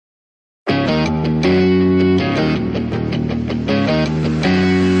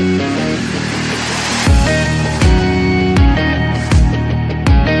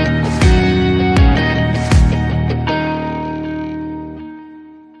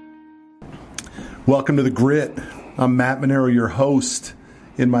Welcome to The Grit. I'm Matt Monero, your host.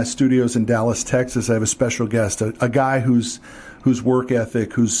 In my studios in Dallas, Texas, I have a special guest, a guy whose work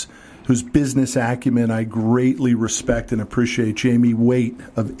ethic, whose business acumen I greatly respect and appreciate. Jayme Wait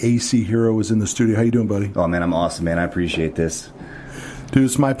of AC Hero is in the studio. How you doing, buddy? Oh, man, I'm awesome, man. I appreciate this. Dude,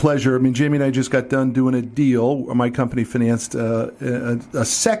 it's my pleasure. I mean, Jayme and I just got done doing a deal. My company financed a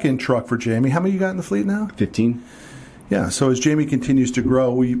second truck for Jayme. How many you got in the fleet now? 15. Yeah, so as Jayme continues to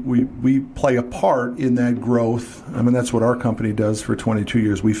grow, we play a part in that growth. I mean, that's what our company does for 22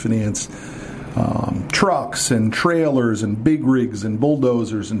 years. We finance trucks and trailers and big rigs and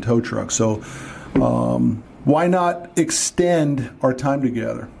bulldozers and tow trucks. So why not extend our time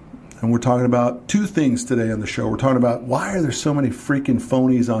together? And we're talking about two things today on the show. We're talking about why are there so many freaking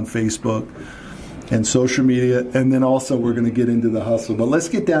phonies on Facebook and social media, and then also we're going to get into the hustle. But let's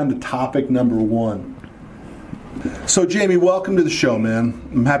get down to topic number one. So, Jayme, welcome to the show, man.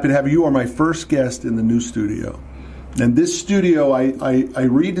 I'm happy to have you. You are my first guest in the new studio. And this studio, I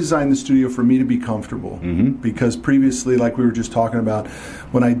redesigned the studio for me to be comfortable. Because previously, like we were just talking about,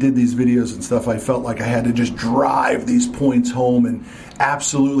 when I did these videos and stuff, I felt like I had to just drive these points home and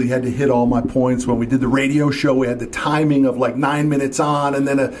absolutely had to hit all my points. When we did the radio show, we had the timing of like 9 minutes on and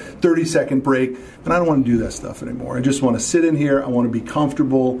then a 30-second break. And I don't want to do that stuff anymore. I just want to sit in here. I want to be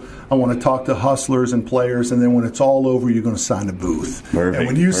comfortable. I want to talk to hustlers and players. And then when it's all over, you're going to sign a booth. Perfect. And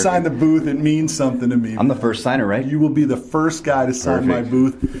when you sign the booth, it means something to me. I'm the first signer, right? You will be the first guy to sign my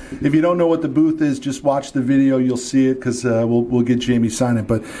booth. If you don't know what the booth is, just watch the video. You'll see it because we'll get Jayme sign it.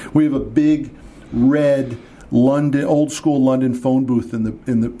 But we have a big red London, old school London phone booth in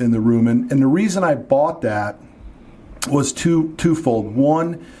the room. And the reason I bought that was twofold.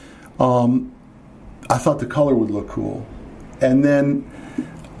 One, I thought the color would look cool. And then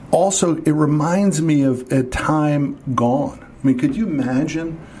also it reminds me of a time gone. I mean, could you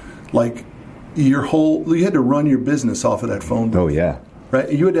imagine like you had to run your business off of that phone booth. Oh, yeah. Right?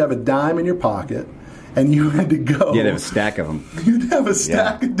 You had to have a dime in your pocket, and you had to go. You had to have a stack of them. You'd have a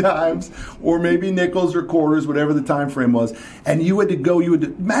stack of dimes, or maybe nickels or quarters, whatever the time frame was. And you had to go.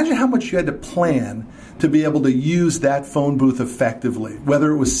 Imagine how much you had to plan to be able to use that phone booth effectively.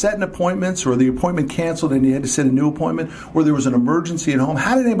 Whether it was setting appointments, or the appointment canceled and you had to set a new appointment, or there was an emergency at home.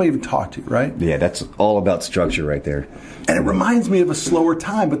 How did anybody even talk to you, right? Yeah, that's all about structure right there. And it reminds me of a slower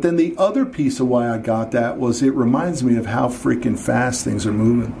time. But then the other piece of why I got that was it reminds me of how freaking fast things are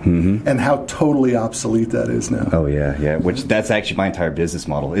moving and how totally obsolete that is now. Oh, yeah. Which that's actually my entire business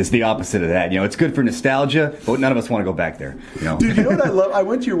model. It's the opposite of that. You know, it's good for nostalgia, but none of us want to go back there. You know? Dude, you know what I love? I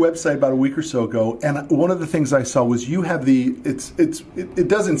went to your website about a week or so ago, and one of the things I saw was you have it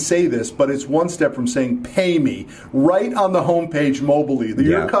doesn't say this, but it's one step from saying pay me right on the homepage mobily.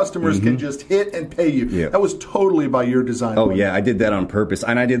 Your customers can just hit and pay you. Yeah. That was totally by your design. Oh, yeah, I did that on purpose.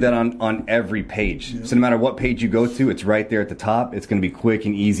 And I did that on every page. Yeah. So no matter what page you go to, it's right there at the top. It's going to be quick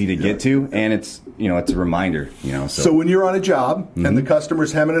and easy to get to, and it's a reminder. So when you're on a job and the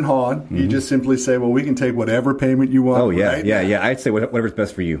customer's hemming and hawing, you just simply say, well, we can take whatever payment you want. Oh, yeah, right yeah. I'd say whatever's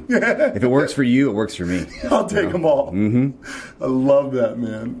best for you. If it works for you, it works for me. I'll take them all. I love that,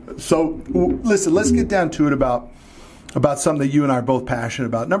 man. So listen, let's get down to it about something that you and I are both passionate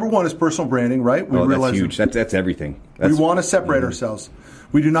about. Number one is personal branding, right? That's huge. That's everything. We want to separate ourselves.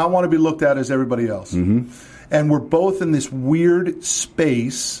 We do not want to be looked at as everybody else. And we're both in this weird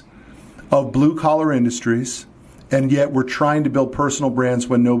space of blue-collar industries, and yet we're trying to build personal brands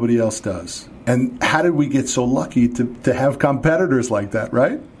when nobody else does. And how did we get so lucky to have competitors like that,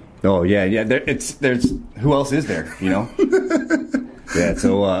 right? Oh, yeah. There's who else is there, Yeah,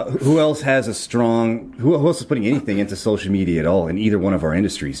 so who else is putting anything into social media at all in either one of our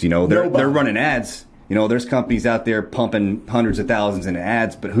industries? They're running ads. There's companies out there pumping hundreds of thousands in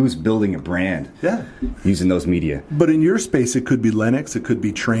ads, but who's building a brand using those media? But in your space, it could be Lennox, it could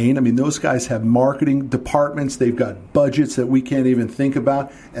be Train. I mean, those guys have marketing departments. They've got budgets that we can't even think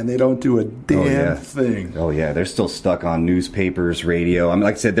about, and they don't do a damn thing. Oh, yeah. They're still stuck on newspapers, radio. I mean,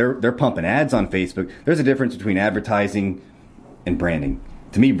 like I said, they're pumping ads on Facebook. There's a difference between advertising and branding.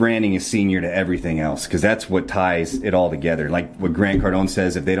 To me, branding is senior to everything else because that's what ties it all together. Like what Grant Cardone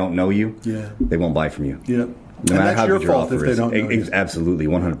says, if they don't know you, they won't buy from you. Yeah. No matter how good your fault if they don't know you. Absolutely,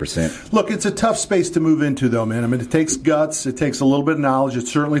 100%. Look, it's a tough space to move into, though, man. I mean, it takes guts. It takes a little bit of knowledge. It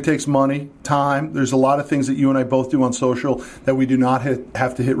certainly takes money, time. There's a lot of things that you and I both do on social that we do not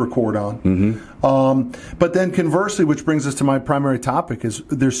have to hit record on. But then conversely, which brings us to my primary topic, is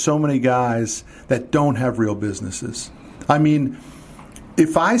there's so many guys that don't have real businesses. I mean,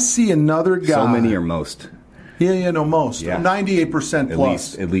 if I see another guy... So many or most. No, most. Yeah. 98%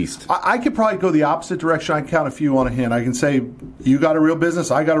 plus. At least. I could probably go the opposite direction. I can count a few on a hand. I can say, you got a real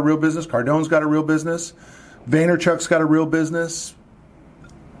business, I got a real business, Cardone's got a real business, Vaynerchuk's got a real business.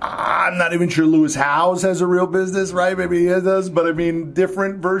 I'm not even sure Lewis Howes has a real business, right? Maybe he does, but I mean,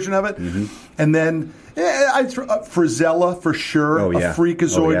 different version of it. Mm-hmm. And then Frizella, for sure. Oh, yeah. A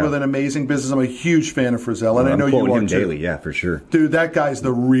freakazoid with an amazing business. I'm a huge fan of Frizella, and I know you are him too. daily, yeah, for sure. Dude, that guy's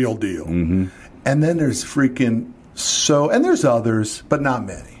the real deal. Mm-hmm. And then there's and there's others, but not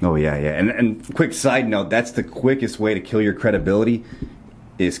many. Oh, yeah. And quick side note, that's the quickest way to kill your credibility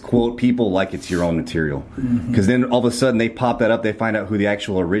is quote people like it's your own material. Because then all of a sudden they pop that up, they find out who the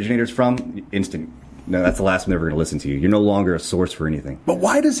actual originator's from, instant. No, that's the last one they're ever going to listen to you. You're no longer a source for anything. But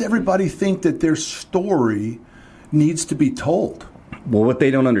why does everybody think that their story needs to be told? Well, what they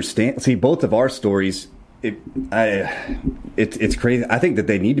don't understand, see, both of our stories, it's crazy. I think that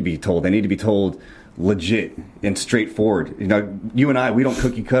they need to be told. They need to be told legit and straightforward. You know, you and I, we don't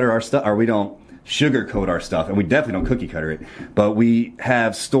cookie cutter our stuff, or we don't sugarcoat our stuff, and we definitely don't cookie cutter it. But we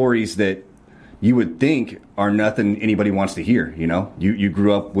have stories that you would think are nothing anybody wants to hear. You know, you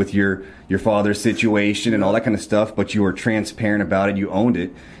grew up with your father's situation and all that kind of stuff, but you were transparent about it. You owned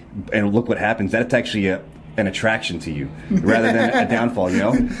it, and look what happens. That's actually an attraction to you rather than a downfall, you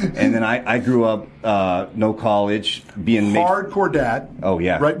know? And then I grew up, no college, being hardcore dad. Oh,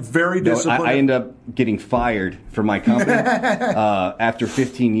 yeah. Right? Very disciplined. I ended up getting fired from my company after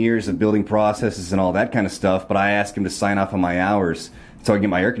 15 years of building processes and all that kind of stuff, but I asked him to sign off on my hours so I can get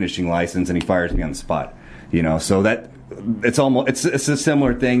my air conditioning license, and he fires me on the spot. You know, so that... It's a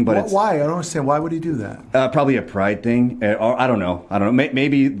similar thing, but why? I don't understand. Why would he do that? Probably a pride thing, or I don't know.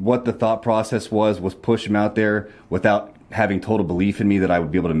 Maybe what the thought process was push him out there without having total belief in me that I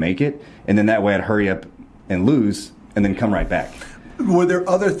would be able to make it, and then that way I'd hurry up and lose, and then come right back. Were there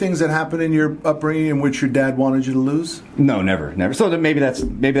other things that happened in your upbringing in which your dad wanted you to lose? No, never. So maybe that's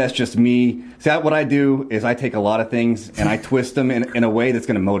just me. See, what I do is I take a lot of things and I twist them in a way that's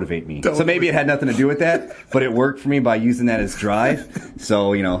going to motivate me. So maybe it had nothing to do with that, but it worked for me by using that as drive.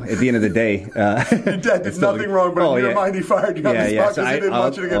 So, you know, at the end of the day... your dad did nothing wrong, but in your mind he fired you on the spot because he didn't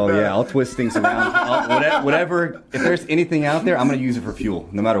want you to get better. Yeah, I'll twist things around. Whatever, if there's anything out there, I'm going to use it for fuel,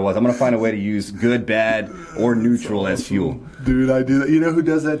 no matter what. I'm going to find a way to use good, bad, or neutral as fuel. Dude, I do that. You know who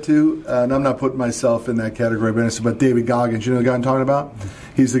does that too? And I'm not putting myself in that category, but it's about David Goggins. You know the guy I'm talking about?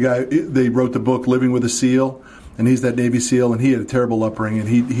 He's the guy, they wrote the book Living with a SEAL, and he's that Navy SEAL, and he had a terrible upbringing.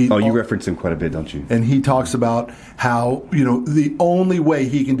 And you reference him quite a bit, don't you? And he talks about how, you know, the only way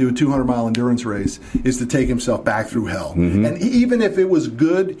he can do a 200-mile endurance race is to take himself back through hell. Mm-hmm. And even if it was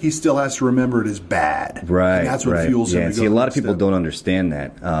good, he still has to remember it as bad. Right. And that's what fuels him to go. See, a lot of people don't understand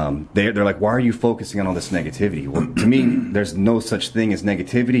that. They're like, why are you focusing on all this negativity? Well, to me, there's no such thing as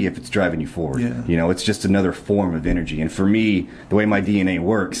negativity if it's driving you forward. Yeah. You know, it's just another form of energy. And for me, the way my DNA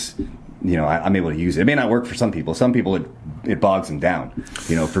works, you know, I'm able to use it. It may not work for some people. Some people, it bogs them down.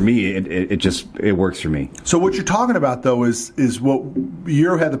 You know, for me, it works for me. So what you're talking about, though, is what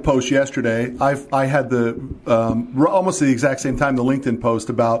you had the post yesterday. I had the almost the exact same time the LinkedIn post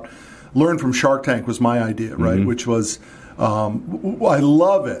about learn from Shark Tank was my idea, right? Mm-hmm. Which was I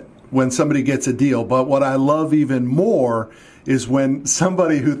love it when somebody gets a deal, but what I love even more is when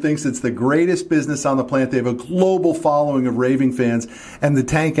somebody who thinks it's the greatest business on the planet, they have a global following of raving fans, and the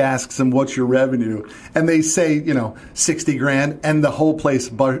tank asks them, what's your revenue? And they say, you know, 60 grand, and the whole place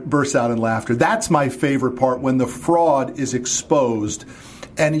bursts out in laughter. That's my favorite part, when the fraud is exposed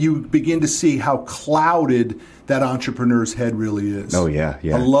and you begin to see how clouded that entrepreneur's head really is. Oh, yeah.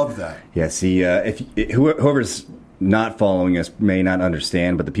 I love that. Yeah, see, whoever's not following us may not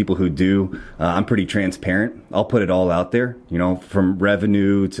understand, but the people who do, I'm pretty transparent. I'll put it all out there, you know, from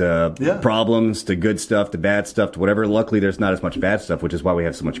revenue to problems to good stuff to bad stuff to whatever. Luckily, there's not as much bad stuff, which is why we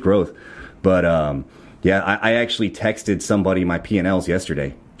have so much growth. But I actually texted somebody my P&Ls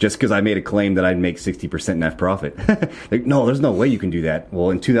yesterday just because I made a claim that I'd make 60% net profit. Like, no, there's no way you can do that.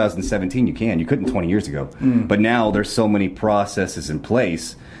 Well, in 2017, you can. You couldn't 20 years ago. But now there's so many processes in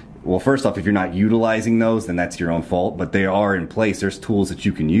place. Well, first off, if you're not utilizing those, then that's your own fault. But they are in place. There's tools that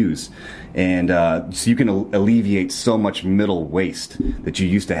you can use. And so you can alleviate so much middle waste that you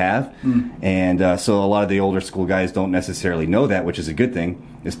used to have. And so a lot of the older school guys don't necessarily know that, which is a good thing,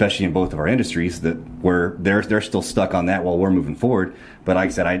 especially in both of our industries, that where they're still stuck on that while we're moving forward. But like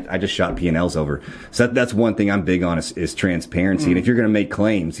I said, I just shot P&Ls over. So that's one thing I'm big on is transparency. And if you're going to make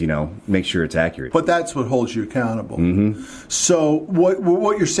claims, you know, make sure it's accurate. But that's what holds you accountable. So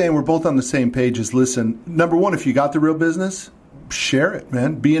what you're saying, we're both on the same page, is listen, number one, if you got the real business, share it,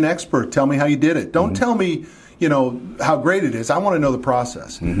 man. Be an expert. Tell me how you did it. Don't tell me, you know, how great it is. I want to know the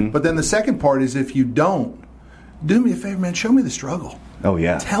process. But then the second part is if you don't, do me a favor, man, show me the struggle. Oh,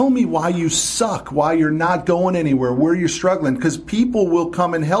 yeah. Tell me why you suck, why you're not going anywhere, where you're struggling, because people will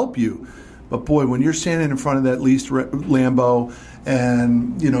come and help you. But, boy, when you're standing in front of that leased Lambo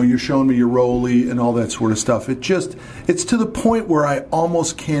and, you're showing me your Rollie and all that sort of stuff, it's to the point where I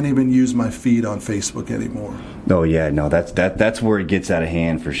almost can't even use my feed on Facebook anymore. Oh, yeah. No, that's where it gets out of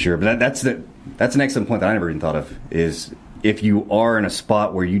hand for sure. But that's an excellent point that I never even thought of, is if you are in a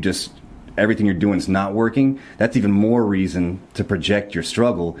spot where you just everything you're doing is not working, that's even more reason to project your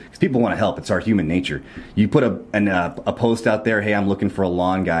struggle, because people want to help. It's our human nature. You put a post out there, hey, I'm looking for a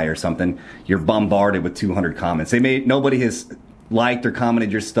lawn guy or something, you're bombarded with 200 comments. Nobody has liked or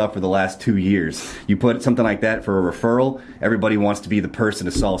commented your stuff for the last 2 years. You put something like that for a referral, everybody wants to be the person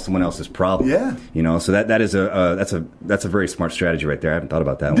to solve someone else's problem. Yeah. So that's a very smart strategy right there. I haven't thought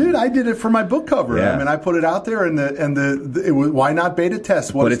about that one. Dude, I did it for my book cover. Yeah. I mean, I put it out there, and it was, why not beta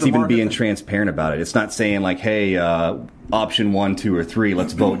test? But it's even being transparent about it. It's not saying like, hey, option 1, 2, or 3,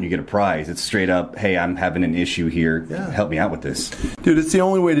 let's vote and you get a prize. It's straight up, hey, I'm having an issue here. Yeah. Help me out with this. Dude, it's the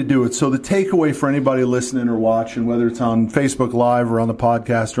only way to do it. So the takeaway for anybody listening or watching, whether it's on Facebook Live or on the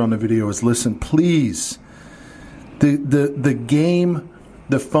podcast or on the video, is listen, please. The game,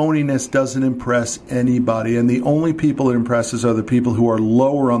 the phoniness doesn't impress anybody. And the only people it impresses are the people who are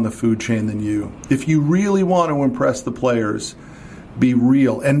lower on the food chain than you. If you really want to impress the players, be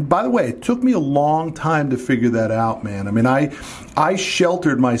real. And by the way, it took me a long time to figure that out, man. I mean, I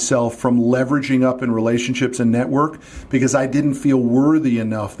sheltered myself from leveraging up in relationships and network because I didn't feel worthy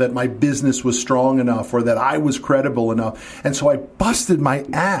enough, that my business was strong enough, or that I was credible enough. And so I busted my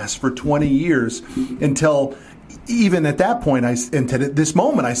ass for 20 years until even at that point, and to this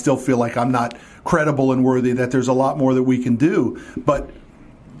moment, I still feel like I'm not credible and worthy, that there's a lot more that we can do. But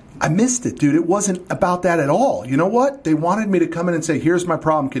I missed it, dude. It wasn't about that at all. You know what? They wanted me to come in and say, here's my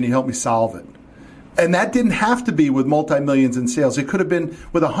problem. Can you help me solve it? And that didn't have to be with multi-millions in sales. It could have been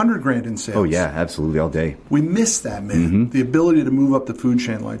with $100,000 in sales. Oh, yeah, absolutely, all day. We missed that, man. Mm-hmm. The ability to move up the food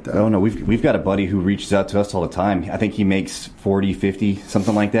chain like that. Oh, no, we've got a buddy who reaches out to us all the time. I think he makes 40, 50,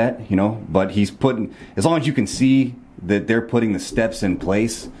 something like that, But he's putting, as long as you can see that they're putting the steps in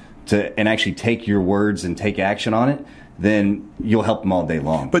place and actually take your words and take action on it, then you'll help them all day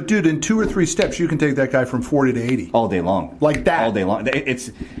long. But, dude, in 2 or 3 steps, you can take that guy from 40 to 80. All day long. Like that. All day long.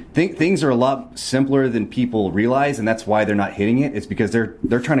 Things are a lot simpler than people realize, and that's why they're not hitting it. It's because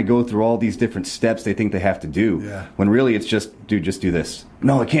they're trying to go through all these different steps they think they have to do. Yeah. When really it's just, dude, just do this.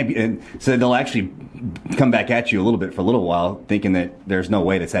 No, it can't be. And so they'll actually come back at you a little bit for a little while, thinking that there's no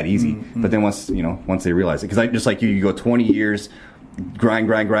way that's that easy. Mm-hmm. But then once they realize it, because just like you go 20 years, grind,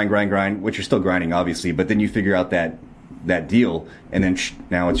 which you're still grinding, obviously, but then you figure out that deal, and then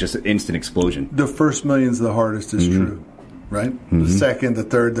now it's just an instant explosion. The first million's the hardest is true, right? Mm-hmm. The second, the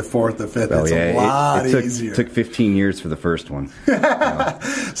third, the fourth, the fifth, it's a lot easier. It took 15 years for the first one.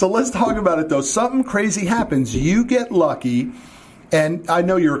 So let's talk about it, though. Something crazy happens. You get lucky, and I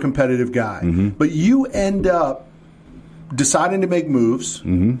know you're a competitive guy, but you end up deciding to make moves,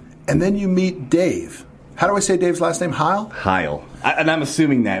 and then you meet Dave. How do I say Dave's last name? Heil? And I'm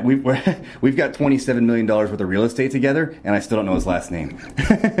assuming that we've got $27 million worth of real estate together, and I still don't know his last name,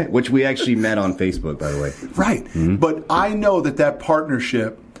 which we actually met on Facebook, by the way. Right. Mm-hmm. But I know that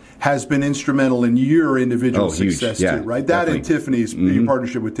partnership has been instrumental in your individual success too, right? That and Tiffany's, your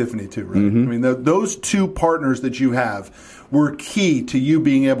partnership with Tiffany too, right? I mean, those two partners that you have were key to you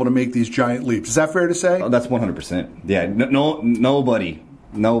being able to make these giant leaps. Is that fair to say? Oh, that's 100%. Yeah.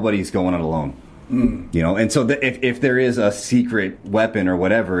 Nobody's going it alone. And so if there is a secret weapon or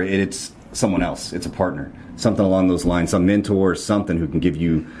whatever, it's someone else. It's a partner, something along those lines, some mentor, something who can give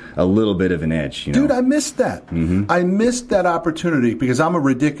you a little bit of an edge. Dude, I missed that. I missed that opportunity because I'm a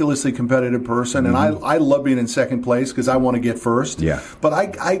ridiculously competitive person, and I love being in second place because I want to get first. Yeah.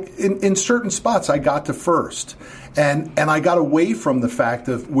 But in certain spots, I got to first. And I got away from the fact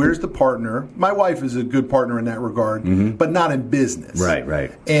of where's the partner. My wife is a good partner in that regard, but not in business.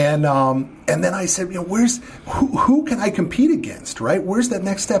 Right. And then I said, who can I compete against, right? Where's that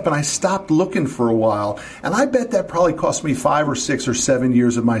next step? And I stopped looking for a while. And I bet that probably cost me 5 or 6 or 7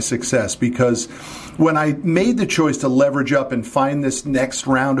 years of my success because when I made the choice to leverage up and find this next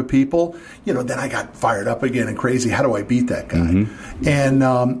round of people, then I got fired up again and crazy. How do I beat that guy?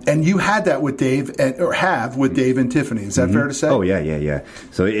 And you had that with Dave, or have with Dave and Tiffany. Is that fair to say? Oh, yeah.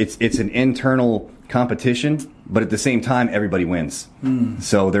 So it's an internal competition, but at the same time, everybody wins.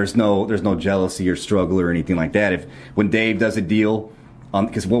 So there's no jealousy or struggle or anything like that. When Dave does a deal,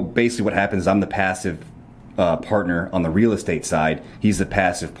 because basically what happens is I'm the passive partner on the real estate side. He's the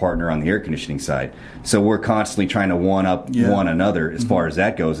passive partner on the air conditioning side. So we're constantly trying to one-up one another as far as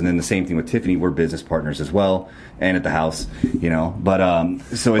that goes. And then the same thing with Tiffany. We're business partners as well, and at the house, But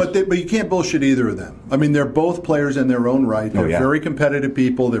but you can't bullshit either of them. I mean, they're both players in their own right. They're very competitive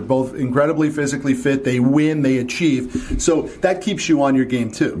people. They're both incredibly physically fit. They win. They achieve. So that keeps you on your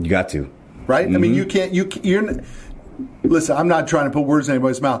game too. You got to. Right? I mean, you're. Listen, I'm not trying to put words in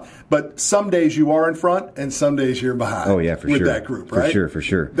anybody's mouth, but some days you are in front and some days you're behind. Oh yeah, for with sure. With that group, right? For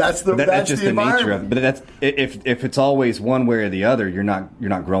sure. That's just the nature of it. But that's if it's always one way or the other, you're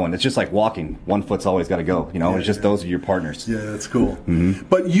not growing. It's just like walking. One foot's always got to go. It's just those are your partners. Yeah, that's cool.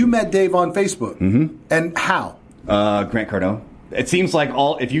 But you met Dave on Facebook, and how? Grant Cardone. It seems like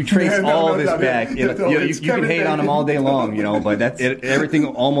if you trace this back, you can hate on him all day long, but everything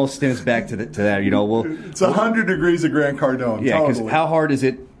almost stems back to that, it's 100 degrees of Grant Cardone. Yeah, because how hard is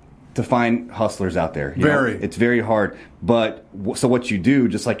it to find hustlers out there? It's very hard. But so what you do,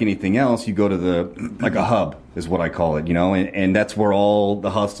 just like anything else, you go to a hub is what I call it, and that's where all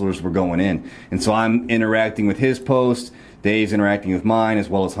the hustlers were going in. And so I'm interacting with his post. Dave's interacting with mine, as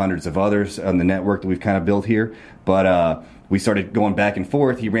well as hundreds of others on the network that we've kind of built here. But we started going back and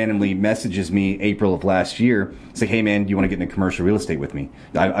forth. He randomly messages me April of last year, say, "Hey man, do you want to get into commercial real estate with me?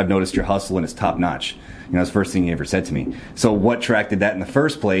 I've noticed your hustle and it's top notch." That's the first thing he ever said to me. So what attracted that in the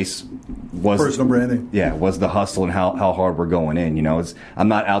first place was personal branding. Yeah, was the hustle and how hard we're going in. I'm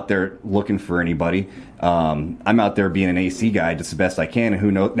not out there looking for anybody. I'm out there being an AC guy just the best I can. And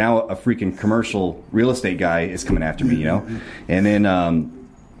who knows, now a freaking commercial real estate guy is coming after me, And then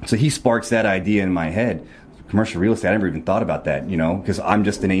so he sparks that idea in my head. Commercial real estate, I never even thought about that, because I'm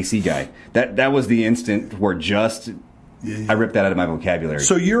just an AC guy. That was the instant where I ripped that out of my vocabulary.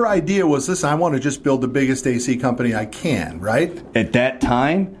 So your idea was, listen, I want to just build the biggest AC company I can, right? At that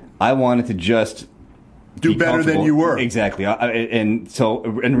time, I wanted to just do better than you were. Exactly. And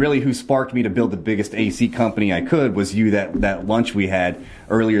really who sparked me to build the biggest AC company I could was you, that lunch we had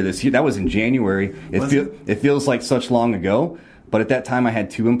earlier this year. That was in January. It feels like such long ago, but at that time I had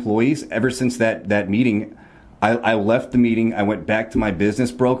 2 employees. Ever since that meeting, I left the meeting. I went back to my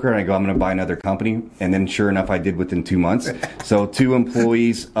business broker and I go, I'm going to buy another company. And then sure enough, I did within 2 months. So 2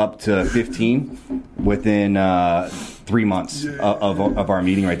 employees up to 15 within 3 months of our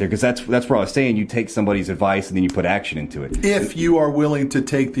meeting right there. Because that's where I was saying you take somebody's advice and then you put action into it. If you are willing to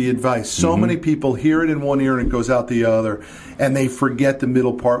take the advice. So many people hear it in one ear and it goes out the other. And they forget the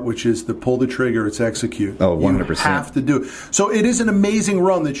middle part, which is to pull the trigger, it's execute. Oh, 100%. You have to do it. So it is an amazing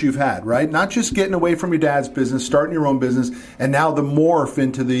run that you've had, right? Not just getting away from your dad's business, starting your own business, and now the morph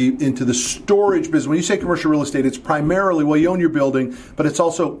into the storage business. When you say commercial real estate, it's primarily, you own your building, but it's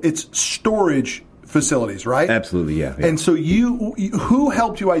storage facilities, right? Absolutely, yeah. And so who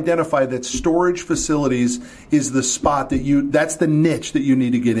helped you identify that storage facilities is the spot that's the niche that you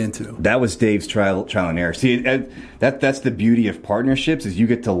need to get into? That was Dave's trial and error. See, that's the beauty of partnerships is you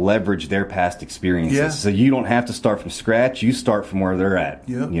get to leverage their past experiences. Yeah. So you don't have to start from scratch. You start from where they're at,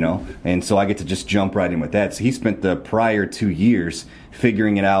 And so I get to just jump right in with that. So he spent the prior 2 years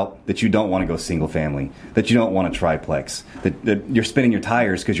figuring it out that you don't want to go single family, that you don't want a triplex, that you're spinning your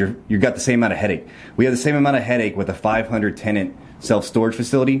tires because you've got the same amount of headache. We have the same amount of headache with a 500 tenant self-storage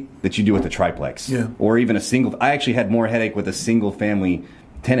facility that you do with a triplex, or even a single. I actually had more headache with a single family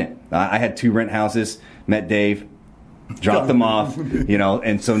tenant. I had 2 rent houses, met Dave, dropped them off,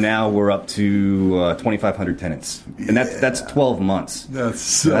 and so now we're up to 2,500 tenants, and that's 12 months.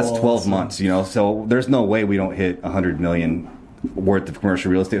 That's 12 awesome. months, So there's no way we don't hit 100 million worth of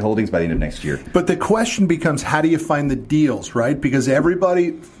commercial real estate holdings by the end of next year. But the question becomes, how do you find the deals, right? Because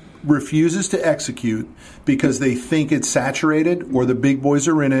everybody refuses to execute because they think it's saturated, or the big boys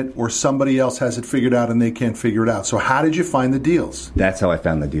are in it, or somebody else has it figured out and they can't figure it out. So how did you find the deals? That's how I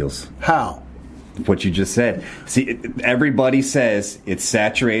found the deals. How? What you just said. See, everybody says it's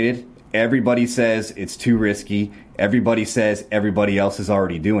saturated. Everybody says it's too risky. Everybody says everybody else is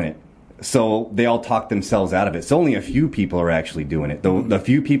already doing it. So they all talk themselves out of it. So only a few people are actually doing it. The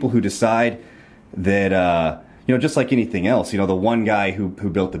few people who decide that, just like anything else, the one guy who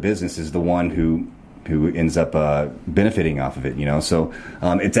built the business is the one who ends up benefiting off of it, So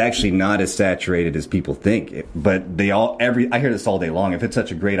it's actually not as saturated as people think. But I hear this all day long. If it's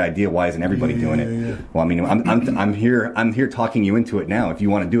such a great idea, why isn't everybody doing it? Yeah. Well, I mean, I'm here talking you into it now. If you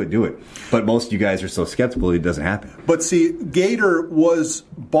want to do it, do it. But most of you guys are so skeptical it doesn't happen. But see, Gator was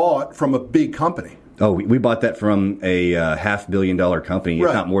bought from a big company. Oh, we bought that from a $500 million company,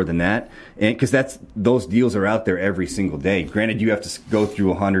 if not more than that. And because those deals are out there every single day. Granted, you have to go through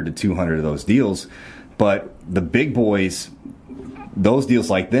 100 to 200 of those deals, but the big boys, those deals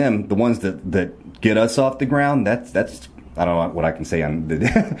like them, the ones that get us off the ground, that's I don't know what I can say on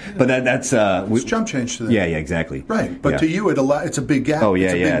the, but that's it's jump change to that. Yeah, exactly. Right, but to you, it's a big gap. Oh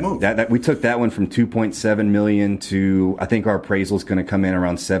yeah, it's a big move. That we took that one from 2.7 million to, I think our appraisal is going to come in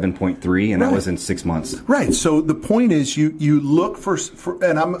around 7.3, and that was in 6 months. Right. So the point is, you look for,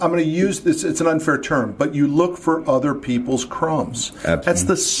 and I'm going to use this. It's an unfair term, but you look for other people's crumbs. Absolutely. That's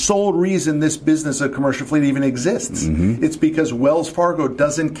the sole reason this business of commercial fleet even exists. Mm-hmm. It's because Wells Fargo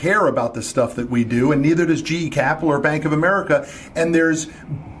doesn't care about the stuff that we do, and neither does GE Capital or Bank of America. And there's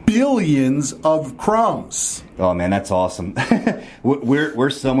billions of crumbs. Oh man, that's awesome. we're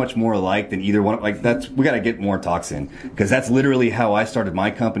so much more alike than either one. Like we got to get more talks in, because that's literally how I started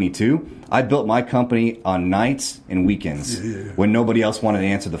my company too. I built my company on nights and weekends when nobody else wanted to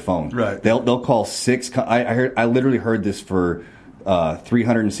answer the phone. Right. They'll call six. I literally heard this for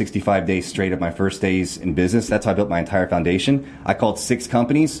 365 days straight of my first days in business. That's how I built my entire foundation. I called 6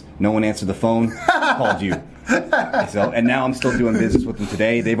 companies. No one answered the phone. Called you. So, and now I'm still doing business with them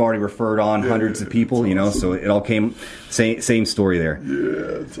today. They've already referred on hundreds of people, so it all came, same story there.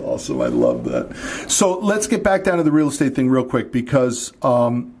 Yeah, it's awesome. I love that. So let's get back down to the real estate thing real quick, because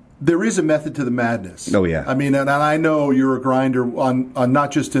there is a method to the madness. Oh, yeah. I mean, and I know you're a grinder on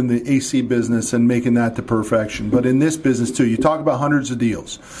not just in the AC business and making that to perfection, but in this business too. You talk about hundreds of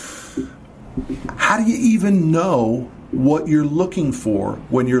deals. How do you even know what you're looking for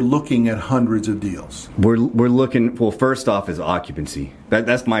when you're looking at hundreds of deals? We're looking, well, first off is occupancy.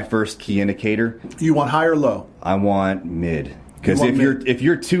 That's my first key indicator. You want high or low? I want mid. Because if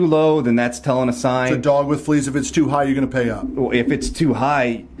you're too low, then that's telling a sign. It's a dog with fleas. If it's too high, you're going to pay up. Well, if it's too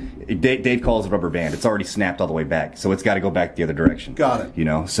high, Dave calls it rubber band. It's already snapped all the way back, so it's got to go back the other direction. Got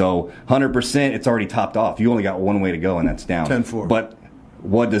it. So 100%, it's already topped off. You only got one way to go, and that's down. 10-4. But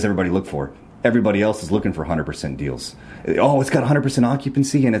what does everybody look for? Everybody else is looking for 100% deals. Oh, it's got 100%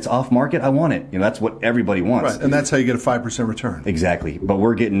 occupancy and it's off market. I want it. That's what everybody wants. Right, and that's how you get a 5% return. Exactly. But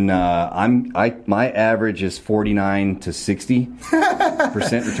we're getting. My average is 49 to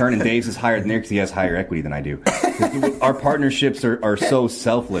 60% return, and Dave's is higher than there because he has higher equity than I do. Our partnerships are so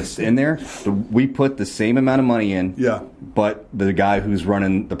selfless in there. We put the same amount of money in. Yeah. But the guy who's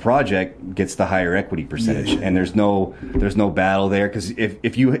running the project gets the higher equity percentage, and there's no battle there, because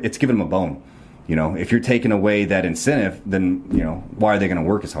if you, it's giving them a bone. If you're taking away that incentive, then why are they going to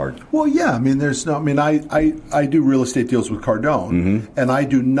work as hard? Well, yeah. I mean, there's no. I mean, I do real estate deals with Cardone, and I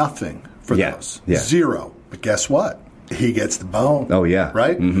do nothing for those. Yeah. Zero. But guess what? He gets the bone. Oh, yeah.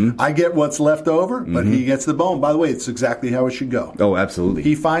 Right? Mm-hmm. I get what's left over, but he gets the bone. By the way, it's exactly how it should go. Oh, absolutely.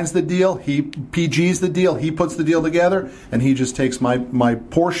 He finds the deal. He PGs the deal. He puts the deal together, and he just takes my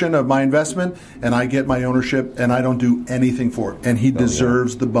portion of my investment, and I get my ownership, and I don't do anything for it. And he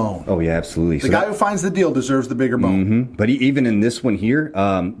deserves the bone. Oh, yeah, absolutely. The guy who finds the deal deserves the bigger bone. Mm-hmm. But even in this one here,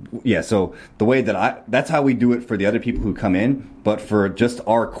 so the way that that's how we do it for the other people who come in, but for just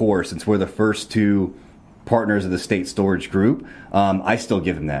our core, since we're the first two partners of the State Storage Group, I still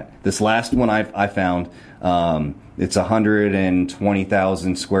give them that. This last one I found, it's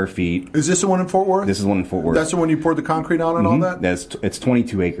 120,000 square feet. Is this the one in Fort Worth? This is one in Fort Worth. That's the one you poured the concrete on and all that? It's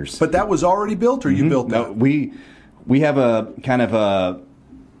 22 acres. But that was already built, or you built that? No, we have a kind of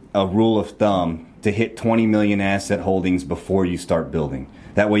a rule of thumb to hit 20 million asset holdings before you start building.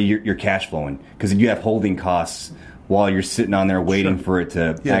 That way you're cash flowing, because you have holding costs while you're sitting on there waiting for it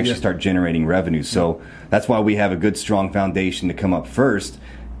to actually start generating revenue. So that's why we have a good, strong foundation to come up first.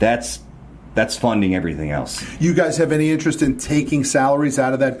 That's funding everything else. You guys have any interest in taking salaries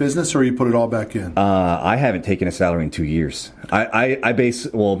out of that business, or you put it all back in? I haven't taken a salary in 2 years.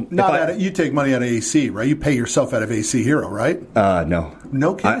 You take money out of AC, right? You pay yourself out of AC Hero, right? No.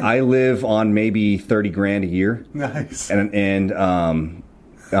 No kidding. I live on maybe $30,000 a year. Nice.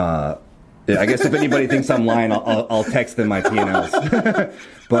 I guess if anybody thinks I'm lying, I'll text them my P&Ls.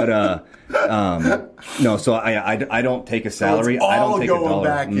 But no, so I don't take a salary. So it's all I don't take going a dollar.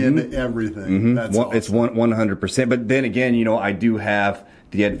 back into everything. That's awesome. It's 100%. But then again, I do have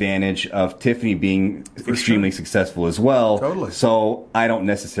the advantage of Tiffany being extremely successful as well. Totally. So I don't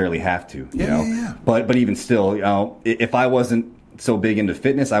necessarily have to. Yeah. But even still, if I wasn't so big into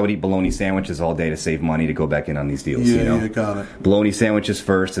fitness, I would eat bologna sandwiches all day to save money to go back in on these deals. Yeah, you got it. Bologna sandwiches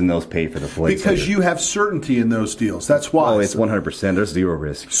first, and those pay for the plates. Because you have certainty in those deals. That's why. Oh, it's 100%. There's zero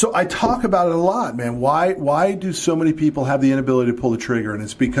risk. So I talk about it a lot, man. Why do so many people have the inability to pull the trigger? And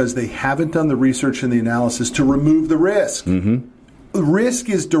it's because they haven't done the research and the analysis to remove the risk. Mm-hmm. Risk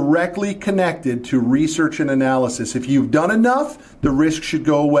is directly connected to research and analysis. If you've done enough, the risk should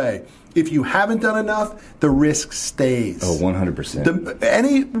go away. If you haven't done enough, the risk stays. Oh, 100%.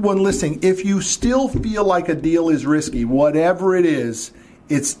 Anyone listening, if you still feel like a deal is risky, whatever it is,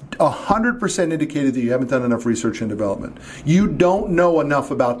 it's 100% indicated that you haven't done enough research and development. You don't know enough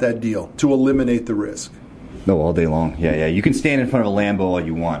about that deal to eliminate the risk. No, all day long. Yeah. You can stand in front of a Lambo all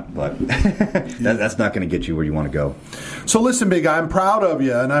you want, but that's not going to get you where you want to go. So listen, big guy, I'm proud of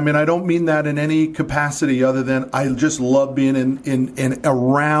you. And I mean, I don't mean that in any capacity other than I just love being in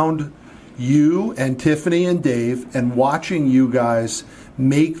around you and Tiffany and Dave and watching you guys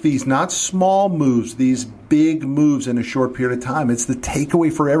make these not small moves, these big moves in a short period of time. It's the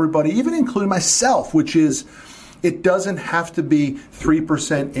takeaway for everybody, even including myself, which is it doesn't have to be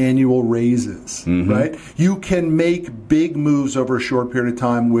 3% annual raises, right? You can make big moves over a short period of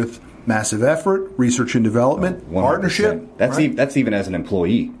time with massive effort, research and development, 100%. Partnership. That's right? That's even as an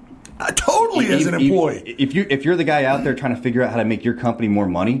employee. Totally as an employee. If you're the guy out there trying to figure out how to make your company more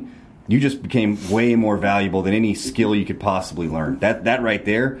money, you just became way more valuable than any skill you could possibly learn. That right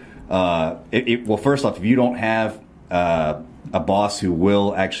there. Well, first off, if you don't have a boss who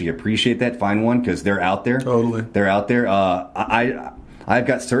will actually appreciate that, find one because they're out there. Totally, they're out there. I've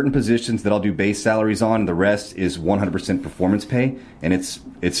got certain positions that I'll do base salaries on, and the rest is 100% performance pay, and it's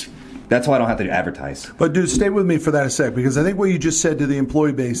that's why I don't have to advertise. But dude, stay with me for that a sec, because I think what you just said to the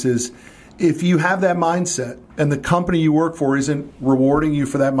employee base is, if you have that mindset and the company you work for isn't rewarding you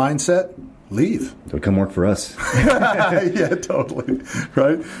for that mindset, leave. Don't come work for us. Yeah, totally.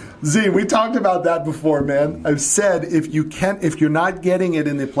 Right? Z, we talked about that before, man. I've said if you're not getting it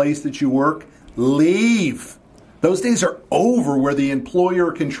in the place that you work, leave. Those days are over where the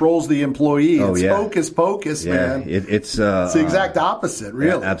employer controls the employee. It's hocus pocus, man. It's the exact opposite,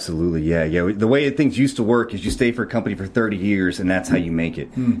 really. Yeah, absolutely, yeah. The way things used to work is you stay for a company for 30 years, and that's how you make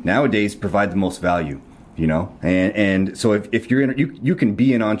it. Nowadays, provide the most value. And so if you're you can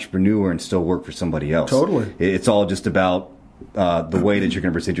be an entrepreneur and still work for somebody else. Totally. It's all just about the way that you're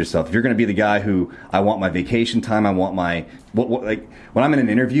going to present yourself. If you're going to be the guy who, I want my vacation time, I want my like when I'm in an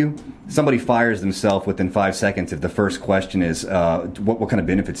interview, somebody fires themselves within 5 seconds if the first question is what kind of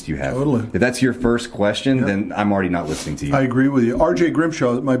benefits do you have? Totally. If that's your first question, then I'm already not listening to you. I agree with you. RJ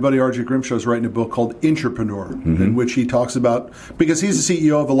Grimshaw, my buddy RJ Grimshaw, is writing a book called Intrapreneur, in which he talks about, because he's the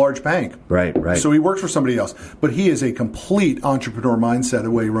CEO of a large bank. Right. So he works for somebody else, but he is a complete entrepreneur mindset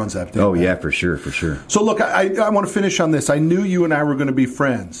the way he runs that thing. Oh, yeah, for sure. So look, I want to finish on this. I knew you and I were going to be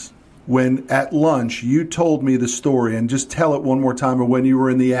friends when at lunch you told me the story, and just tell it one more time, of when you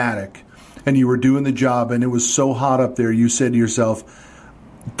were in the attic and you were doing the job and it was so hot up there, you said to yourself,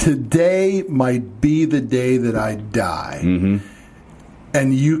 today might be the day that I die.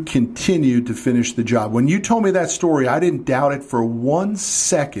 And you continued to finish the job. When you told me that story, I didn't doubt it for 1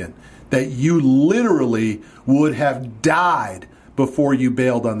 second that you literally would have died before you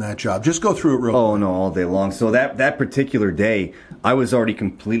bailed on that job. Just go through it real quick. Oh, no, all day long. So that particular day, I was already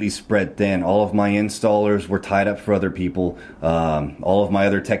completely spread thin. All of my installers were tied up for other people. All of my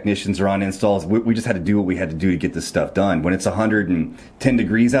other technicians are on installs. We just had to do what we had to do to get this stuff done. When it's 110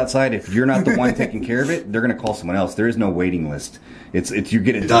 degrees outside, if you're not the one taking care of it, they're going to call someone else. There is no waiting list. It's you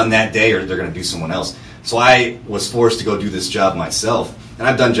get it done that day, or they're going to do someone else. So I was forced to go do this job myself. And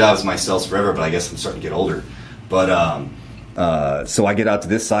I've done jobs myself forever, but I guess I'm starting to get older. But so I get out to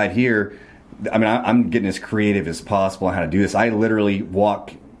this side here. I mean, I'm getting as creative as possible on how to do this. I literally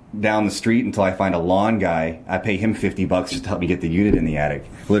walk down the street until I find a lawn guy. I pay him $50 just to help me get the unit in the attic.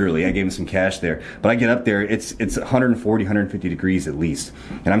 Literally, I gave him some cash there. But I get up there, it's 140, 150 degrees at least.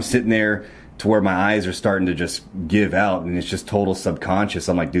 And I'm sitting there to where my eyes are starting to just give out, and it's just total subconscious.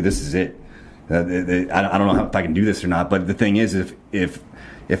 I'm like, dude, this is it. I don't know if I can do this or not. But the thing is,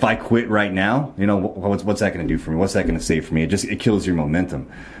 if I quit right now, what's that going to do for me? What's that going to save for me? It kills your momentum.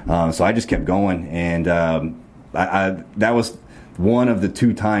 So I just kept going, and that was one of the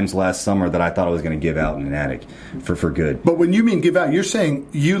 2 times last summer that I thought I was going to give out in an attic for good. But when you mean give out, you're saying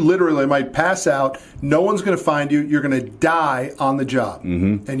you literally might pass out, no one's going to find you, you're going to die on the job.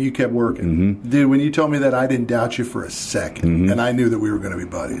 And you kept working. Dude, when you told me that, I didn't doubt you for a second. And I knew that we were going to be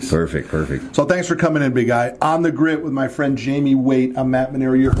buddies. Perfect. So thanks for coming in, big guy. On the Grit with my friend Jayme Wait. I'm Matt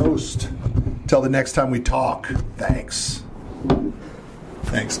Maneri, your host. Till the next time we talk. Thanks,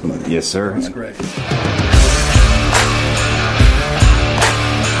 buddy. Yes, sir. That's great.